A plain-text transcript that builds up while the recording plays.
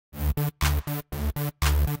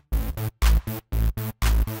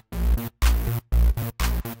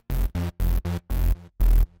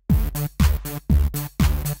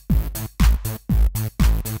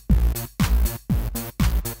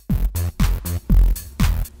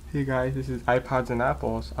Hey guys, this is iPods and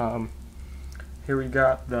Apples. Here we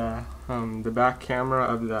got the back camera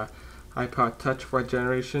of the iPod Touch 4th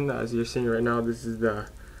generation. As you're seeing right now, this is the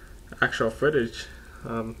actual footage.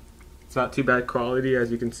 It's not too bad quality,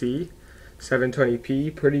 as you can see.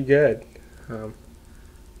 720p, pretty good.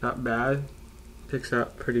 Not bad. Picks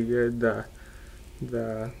up pretty good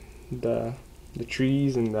the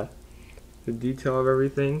trees and the detail of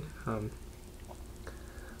everything.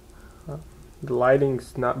 The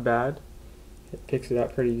lighting's not bad. It picks it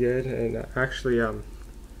up pretty good, and actually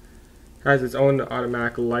has its own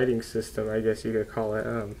automatic lighting system, I guess you could call it.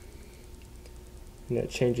 And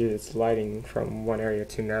it changes its lighting from one area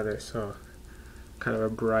to another, so kind of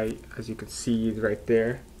a bright, as you can see right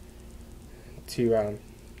there, to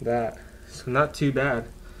that. So not too bad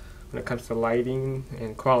when it comes to lighting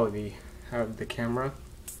and quality of the camera.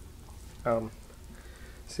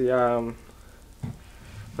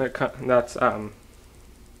 That's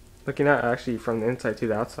looking at actually from the inside to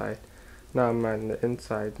the outside. Now I'm on the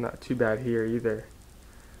inside, not too bad here either.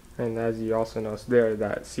 And as you also notice there,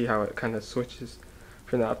 that see how it kind of switches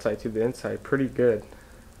from the outside to the inside, pretty good.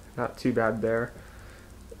 Not too bad there.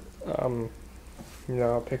 It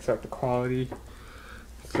picks up the quality.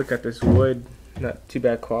 Let's look at this wood. Not too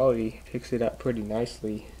bad quality. Picks it up pretty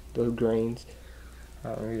nicely. Those grains.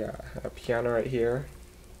 We got a piano right here.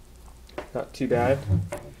 Not too bad.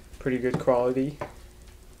 Pretty good quality.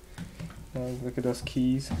 Look at those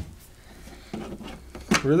keys.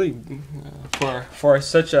 Really, for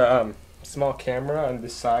such a small camera on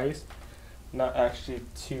this size, not actually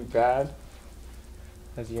too bad.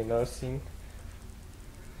 As you're noticing,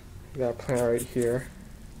 we got a piano right here.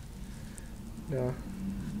 Yeah,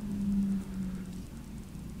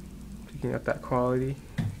 picking up that quality.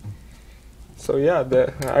 So yeah,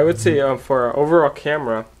 I would say for an overall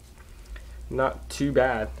camera, not too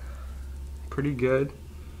bad. Pretty good.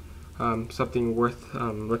 Something worth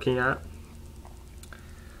looking at.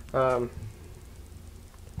 Let's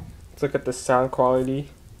look at the sound quality.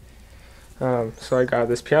 So I got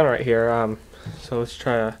this piano right here. So let's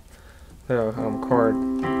try a little chord.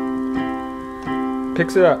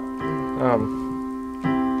 Picks it up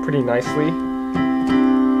pretty nicely.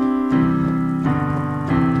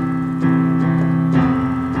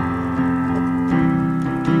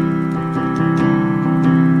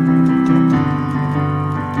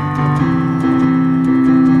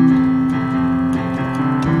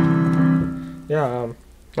 Yeah,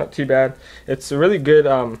 not too bad. It's really good.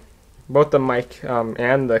 Both the mic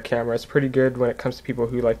and the camera is pretty good when it comes to people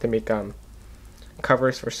who like to make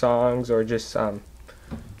covers for songs or just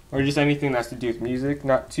anything that's to do with music.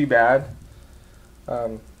 Not too bad.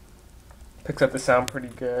 Picks up the sound pretty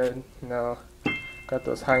good. Got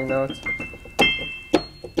those high notes.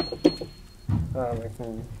 I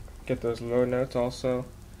can get those low notes also.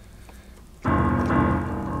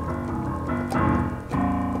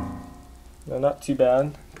 No, not too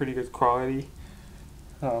bad. Pretty good quality.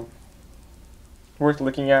 Worth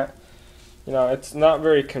looking at. It's not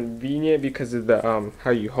very convenient because of the how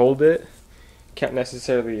you hold it. Can't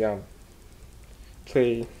necessarily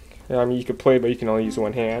play. You could play, but you can only use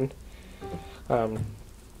one hand. Or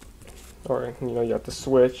you have to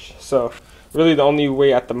switch. So really, the only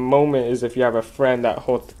way at the moment is if you have a friend that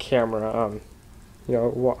holds the camera.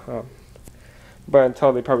 But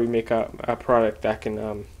until they probably make a product that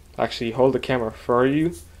can actually hold the camera for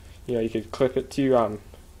you. You could clip it to.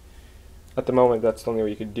 At the moment, that's the only way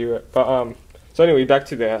you could do it. But so anyway, back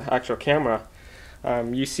to the actual camera.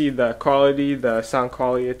 You see the quality, the sound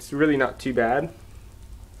quality. It's really not too bad.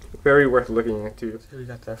 Very worth looking into. So we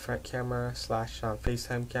got the front camera /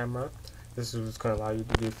 FaceTime camera. This is what's going to allow you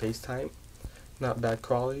to do FaceTime. Not bad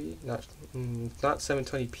quality. Not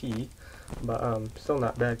 720p, but still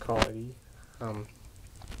not bad quality.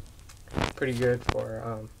 Pretty good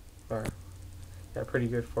for pretty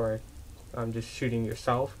good for just shooting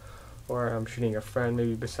yourself, or shooting a friend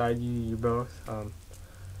maybe beside you. You both,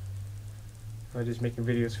 or just making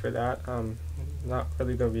videos for that. Not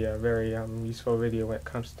really gonna be a very useful video when it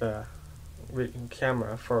comes to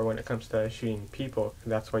camera for when it comes to shooting people.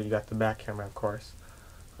 That's why you got the back camera, of course.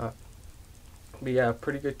 But yeah,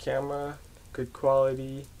 pretty good camera, good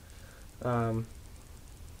quality. No,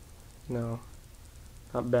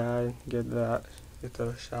 not bad. Get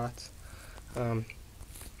those shots. The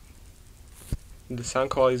sound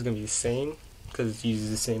quality is going to be the same because it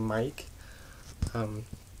uses the same mic.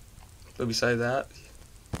 But besides that,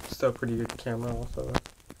 still a pretty good camera also.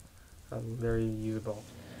 Very usable.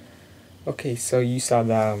 Okay, so you saw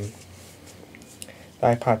the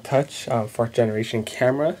iPod Touch 4th generation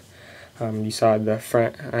camera. You saw the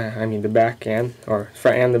front, the back end, or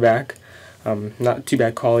front and the back Not too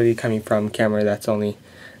bad quality coming from a camera that's only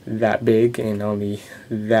that big and only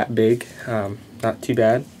that big. Not too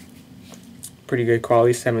bad. Pretty good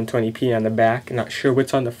quality, 720p on the back. Not sure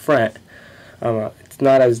what's on the front. It's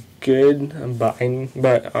not as good, but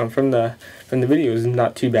from the videos,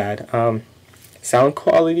 not too bad. Sound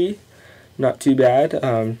quality, not too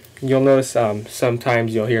bad. You'll notice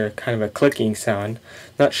sometimes you'll hear kind of a clicking sound.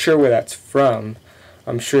 Not sure where that's from.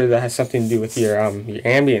 I'm sure that has something to do with your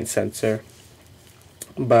ambient sensor.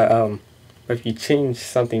 But if you change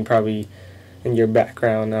something probably in your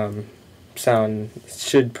background sound, it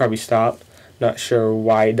should probably stop. Not sure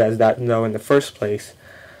why it does that though in the first place.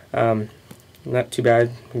 Not too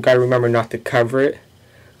bad. You gotta remember not to cover it.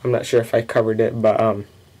 I'm not sure if I covered it, but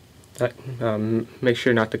make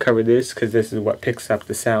sure not to cover this, because this is what picks up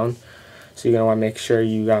the sound. So you're gonna want to make sure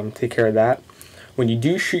you take care of that. When you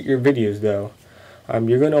do shoot your videos though,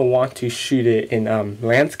 you're gonna want to shoot it in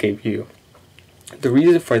landscape view. The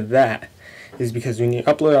reason for that is because when you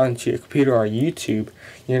upload onto your computer or YouTube,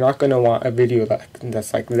 you're not gonna want a video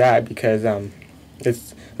that's like that, because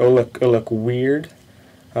it'll look weird.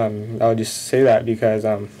 I'll just say that because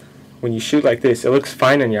when you shoot like this, it looks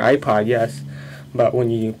fine on your iPod, yes, but when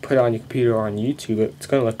you put it on your computer or on YouTube, it's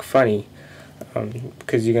gonna look funny,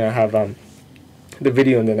 because you're gonna have the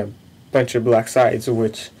video and then a bunch of black sides,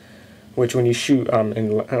 which when you shoot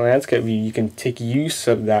in landscape view, you can take use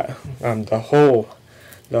of that the whole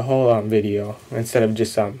video instead of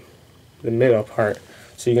just the middle part.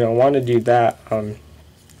 So you're gonna want to do that.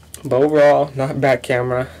 But overall, not a bad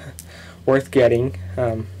camera, worth getting.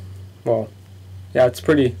 Well, yeah, it's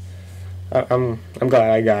pretty. I'm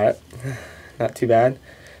glad I got it. Not too bad.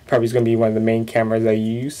 Probably is gonna be one of the main cameras I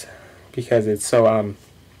use because it's so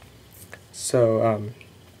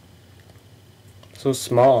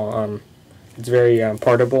small. It's very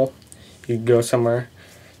portable. You go somewhere,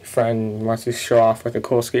 your friend wants to show off with a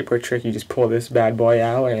cool skateboard trick, you just pull this bad boy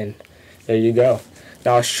out and there you go.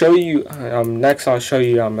 Now I'll show you, next I'll show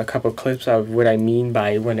you a couple clips of what I mean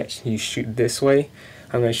by when you shoot this way.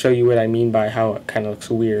 I'm going to show you what I mean by how it kind of looks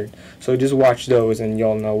weird. So just watch those and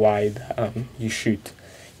you'll know why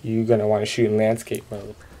you're going to want to shoot in landscape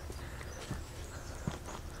mode.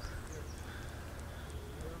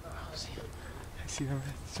 I see them,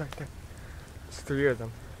 it's right there. It's 3 of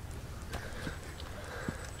them.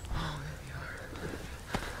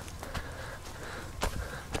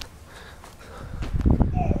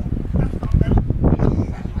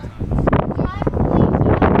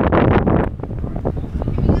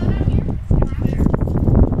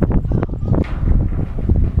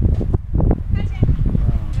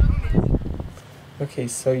 Okay,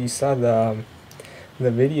 so you saw the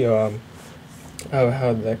video of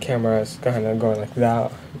how the camera is kind of going like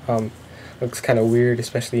that. Looks kind of weird,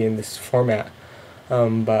 especially in this format.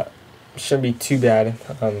 But it shouldn't be too bad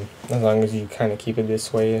as long as you kind of keep it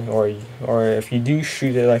this way, or if you do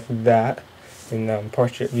shoot it like that in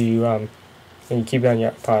portrait view, and you keep it on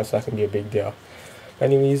your iPod, so that can be a big deal. But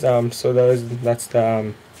anyways, so that's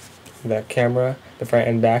the camera, the front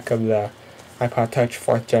and back of the iPod Touch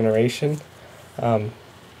 4th generation.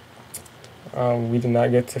 We did not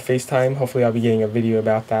get to FaceTime. Hopefully I'll be getting a video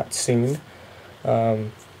about that soon.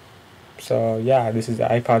 So yeah, this is the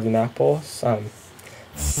iPods and Apples,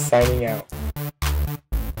 signing out.